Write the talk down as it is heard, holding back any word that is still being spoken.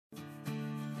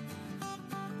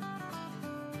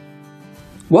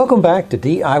Welcome back to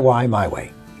DIY My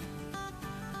Way.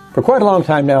 For quite a long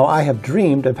time now, I have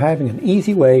dreamed of having an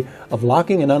easy way of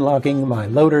locking and unlocking my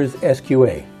loader's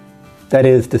SQA. That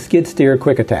is, the skid steer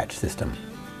quick attach system.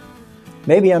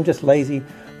 Maybe I'm just lazy,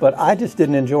 but I just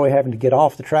didn't enjoy having to get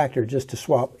off the tractor just to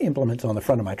swap implements on the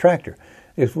front of my tractor.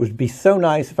 It would be so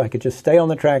nice if I could just stay on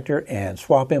the tractor and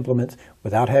swap implements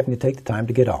without having to take the time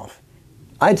to get off.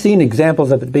 I'd seen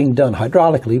examples of it being done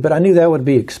hydraulically, but I knew that would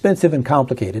be expensive and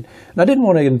complicated, and I didn't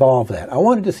want to involve that. I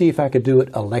wanted to see if I could do it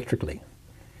electrically,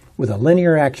 with a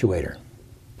linear actuator.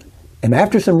 And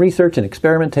after some research and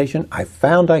experimentation, I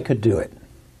found I could do it.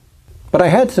 But I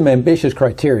had some ambitious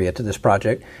criteria to this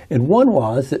project, and one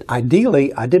was that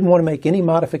ideally I didn't want to make any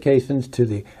modifications to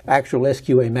the actual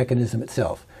SQA mechanism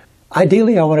itself.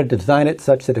 Ideally, I wanted to design it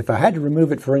such that if I had to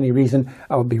remove it for any reason,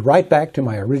 I would be right back to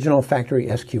my original factory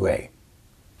SQA.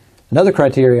 Another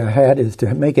criteria I had is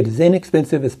to make it as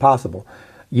inexpensive as possible,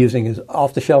 using as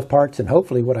off-the-shelf parts and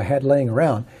hopefully what I had laying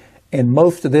around. And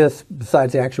most of this,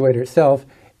 besides the actuator itself,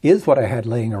 is what I had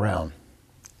laying around.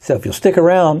 So if you'll stick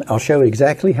around, I'll show you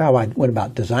exactly how I went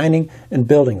about designing and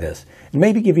building this, and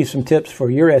maybe give you some tips for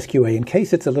your SQA in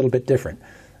case it's a little bit different.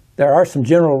 There are some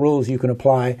general rules you can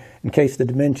apply in case the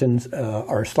dimensions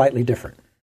are slightly different.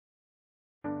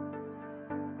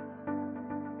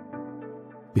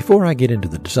 Before I get into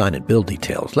the design and build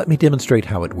details, let me demonstrate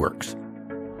how it works.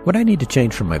 When I need to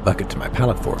change from my bucket to my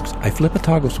pallet forks, I flip a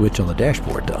toggle switch on the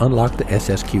dashboard to unlock the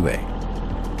SSQA.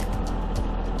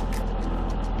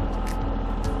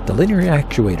 The linear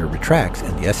actuator retracts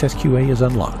and the SSQA is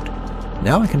unlocked.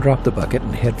 Now I can drop the bucket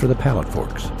and head for the pallet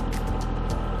forks.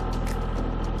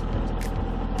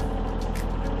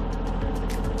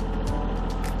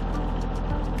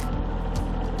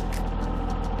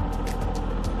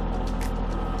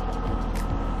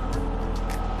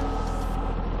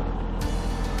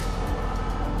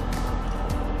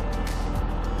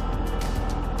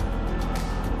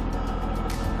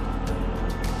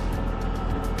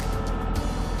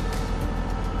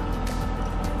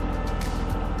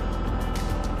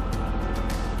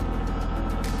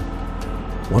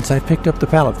 Once I've picked up the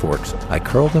pallet forks, I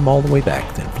curl them all the way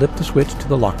back, then flip the switch to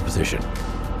the lock position.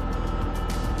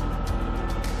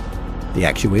 The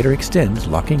actuator extends,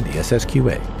 locking the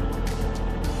SSQA.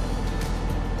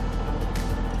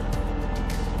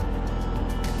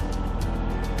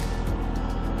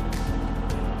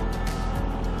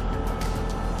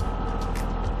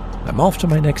 I'm off to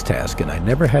my next task, and I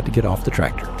never had to get off the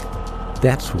tractor.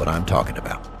 That's what I'm talking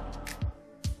about.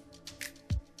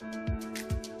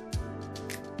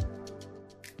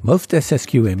 Most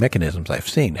SSQA mechanisms I've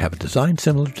seen have a design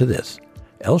similar to this,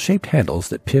 L-shaped handles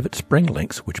that pivot spring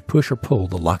links which push or pull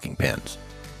the locking pins.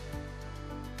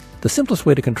 The simplest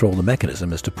way to control the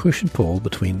mechanism is to push and pull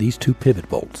between these two pivot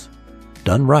bolts.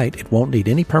 Done right, it won't need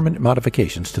any permanent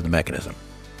modifications to the mechanism.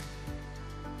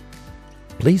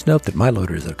 Please note that my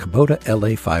loader is a Kubota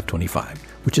LA525,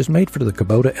 which is made for the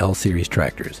Kubota L series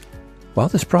tractors. While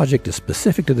this project is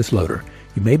specific to this loader,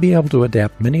 you may be able to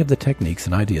adapt many of the techniques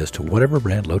and ideas to whatever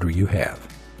brand loader you have.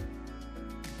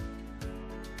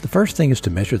 The first thing is to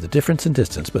measure the difference in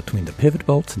distance between the pivot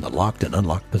bolts in the locked and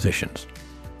unlocked positions.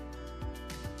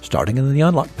 Starting in the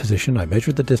unlocked position, I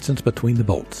measure the distance between the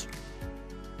bolts.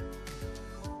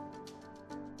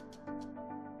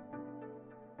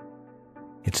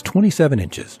 It's 27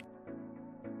 inches.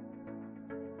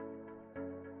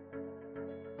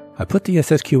 I put the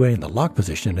SSQA in the lock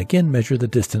position and again measure the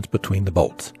distance between the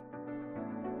bolts.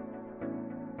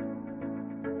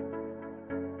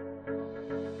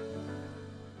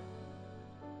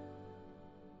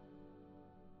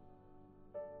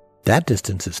 That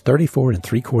distance is 34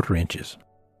 3/4 inches.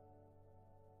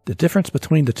 The difference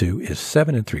between the two is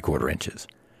 7 3/4 inches.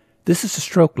 This is the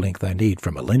stroke length I need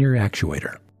from a linear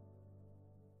actuator.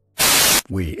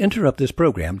 We interrupt this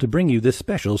program to bring you this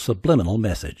special subliminal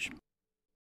message.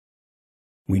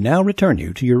 We now return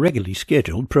you to your regularly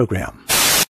scheduled program.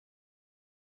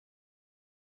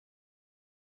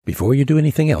 Before you do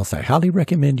anything else, I highly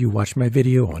recommend you watch my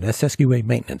video on SSQA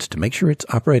maintenance to make sure it's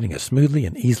operating as smoothly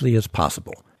and easily as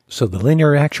possible, so the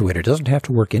linear actuator doesn't have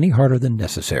to work any harder than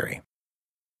necessary.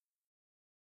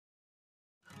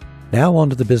 Now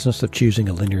on to the business of choosing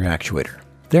a linear actuator.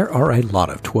 There are a lot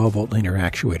of 12-volt linear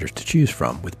actuators to choose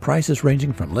from, with prices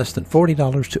ranging from less than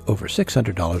 $40 to over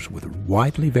 $600 with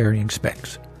widely varying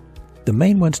specs. The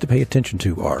main ones to pay attention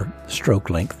to are stroke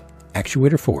length,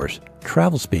 actuator force,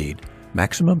 travel speed,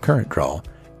 maximum current draw,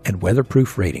 and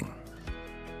weatherproof rating.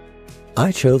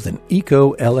 I chose an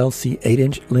Eco LLC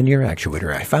 8-inch linear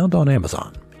actuator I found on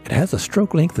Amazon. It has a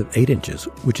stroke length of 8 inches,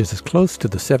 which is as close to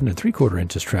the 7 3/4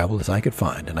 inches travel as I could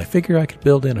find, and I figure I could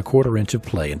build in a 1/4 inch of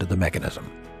play into the mechanism.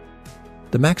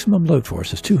 The maximum load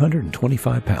force is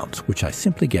 225 pounds, which I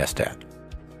simply guessed at.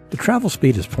 The travel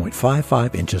speed is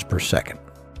 0.55 inches per second.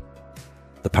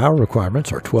 The power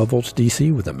requirements are 12 volts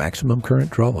DC with a maximum current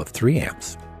draw of 3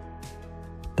 amps.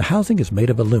 The housing is made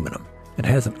of aluminum and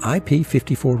has an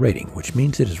IP54 rating, which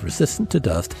means it is resistant to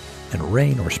dust and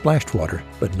rain or splashed water,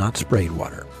 but not sprayed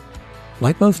water.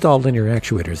 Like most all linear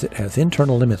actuators, it has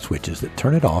internal limit switches that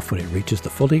turn it off when it reaches the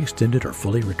fully extended or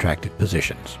fully retracted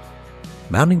positions.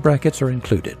 Mounting brackets are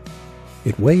included.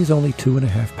 It weighs only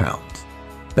 2.5 pounds.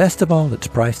 Best of all, it's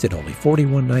priced at only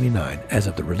 $41.99 as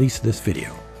of the release of this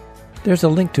video. There's a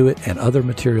link to it and other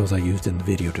materials I used in the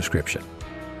video description.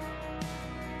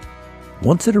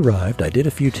 Once it arrived, I did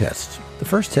a few tests. The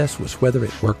first test was whether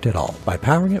it worked at all by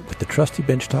powering it with the trusty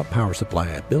benchtop power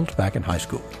supply I built back in high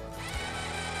school.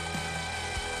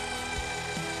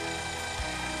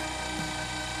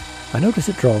 I notice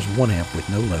it draws 1 amp with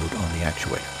no load on the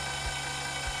actuator.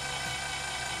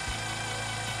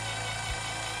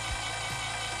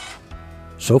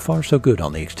 So far so good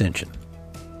on the extension.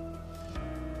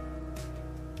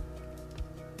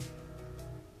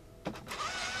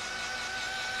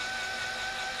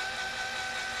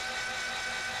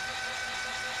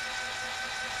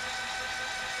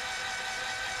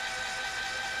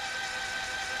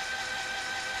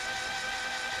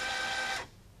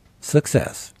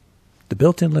 Success. The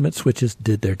built-in limit switches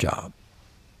did their job.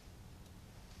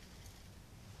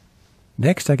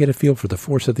 Next, I get a feel for the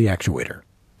force of the actuator.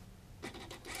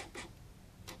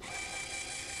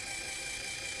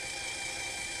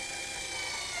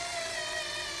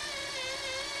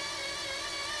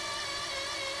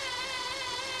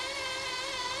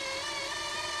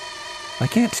 I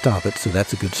can't stop it, so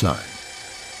that's a good sign.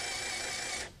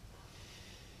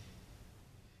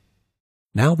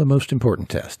 Now the most important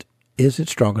test. Is it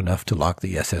strong enough to lock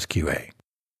the SSQA?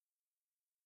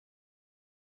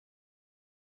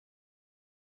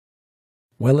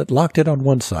 Well, it locked it on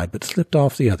one side but slipped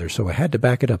off the other, so I had to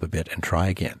back it up a bit and try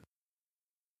again.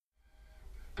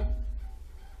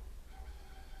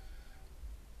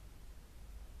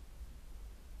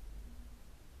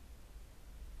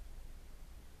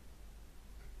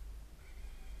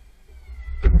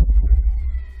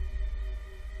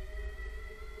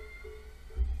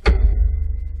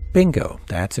 Bingo,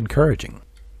 that's encouraging.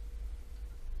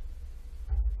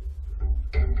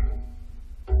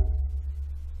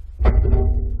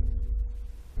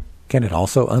 Can it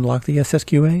also unlock the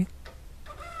SSQA?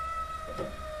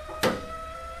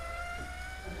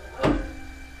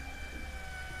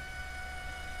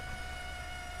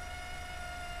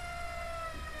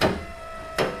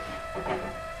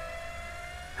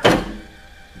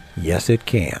 Yes, it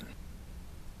can.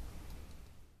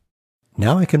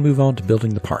 Now I can move on to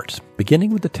building the parts,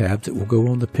 beginning with the tabs that will go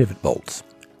on the pivot bolts.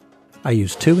 I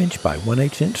used 2 inch by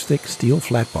 1/8 inch thick steel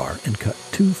flat bar and cut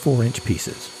 2 4-inch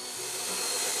pieces.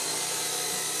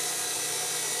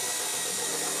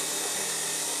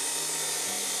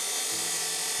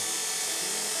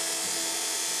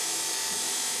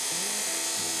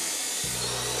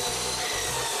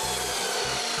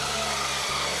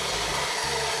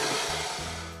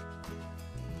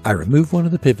 I remove one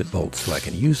of the pivot bolts so I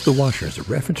can use the washer as a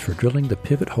reference for drilling the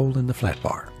pivot hole in the flat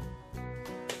bar.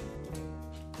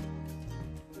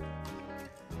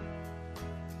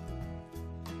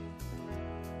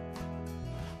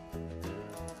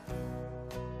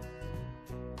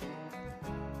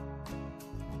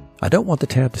 I don't want the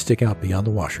tab to stick out beyond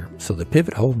the washer, so the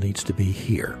pivot hole needs to be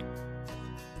here.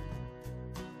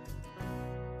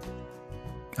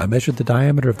 I measured the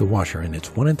diameter of the washer and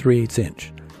it's 1 3/8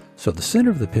 inch. So the center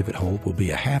of the pivot hole will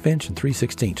be 1/2 inch and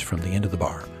 3/16 from the end of the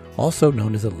bar, also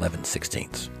known as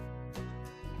 11/16.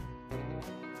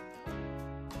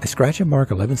 I scratch and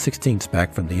mark 11/16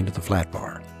 back from the end of the flat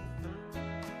bar.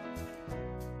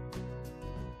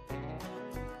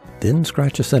 Then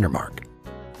scratch a center mark.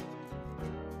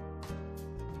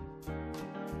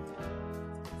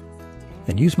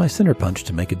 And use my center punch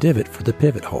to make a divot for the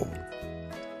pivot hole.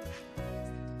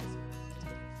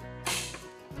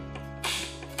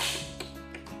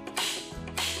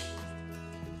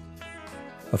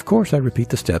 Of course, I repeat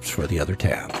the steps for the other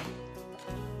tab.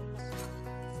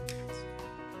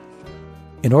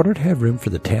 In order to have room for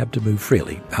the tab to move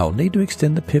freely, I'll need to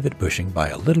extend the pivot bushing by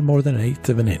a little more than 1/8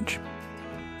 of an inch.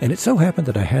 And it so happened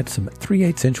that I had some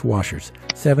 3/8 inch washers,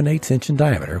 7/8 inch in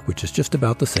diameter, which is just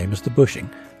about the same as the bushing,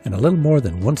 and a little more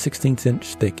than 1/16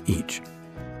 inch thick each.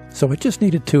 So I just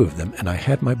needed 2 of them and I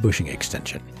had my bushing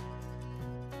extension.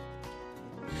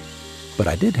 but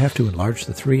I did have to enlarge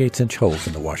the 3/8" holes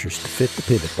in the washers to fit the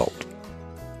pivot bolt.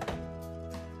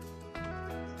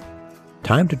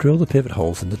 Time to drill the pivot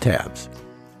holes in the tabs.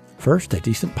 First, a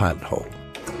decent pilot hole.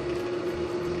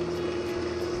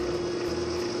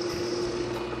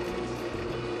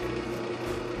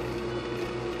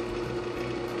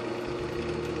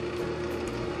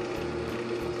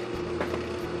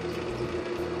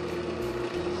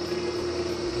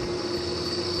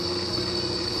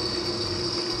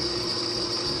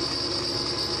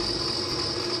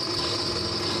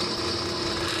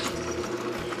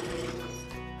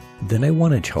 Then a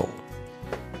 1" hole.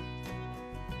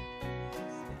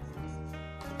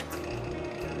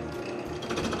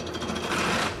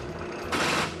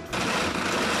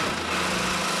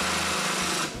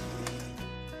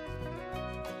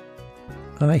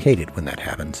 I hate it when that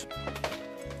happens.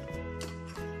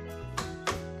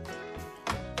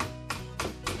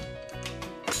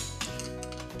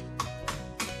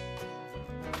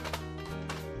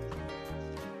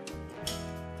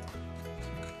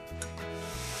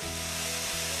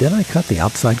 Then I cut the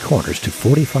outside corners to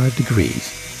 45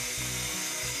 degrees.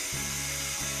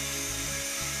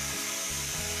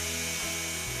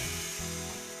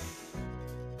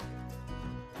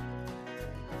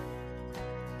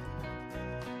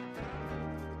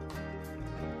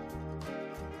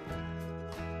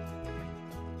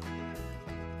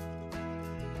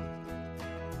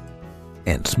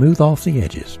 And smooth off the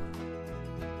edges.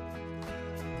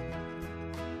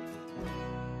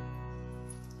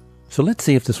 So let's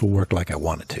see if this will work like I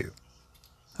want it to.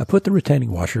 I put the retaining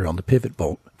washer on the pivot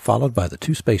bolt, followed by the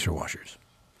 2 spacer washers.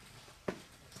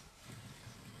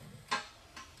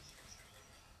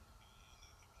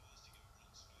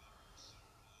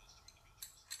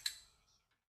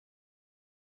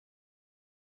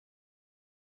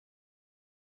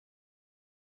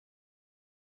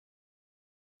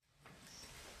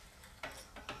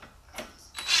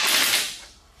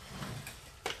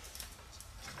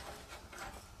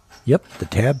 Yep, the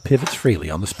tab pivots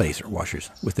freely on the spacer washers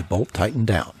with the bolt tightened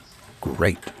down.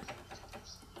 Great.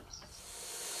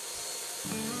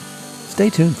 Stay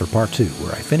tuned for part 2,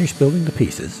 where I finish building the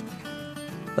pieces,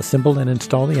 assemble and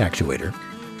install the actuator,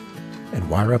 and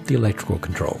wire up the electrical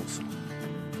controls.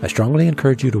 I strongly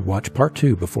encourage you to watch part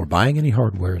 2 before buying any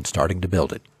hardware and starting to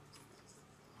build it.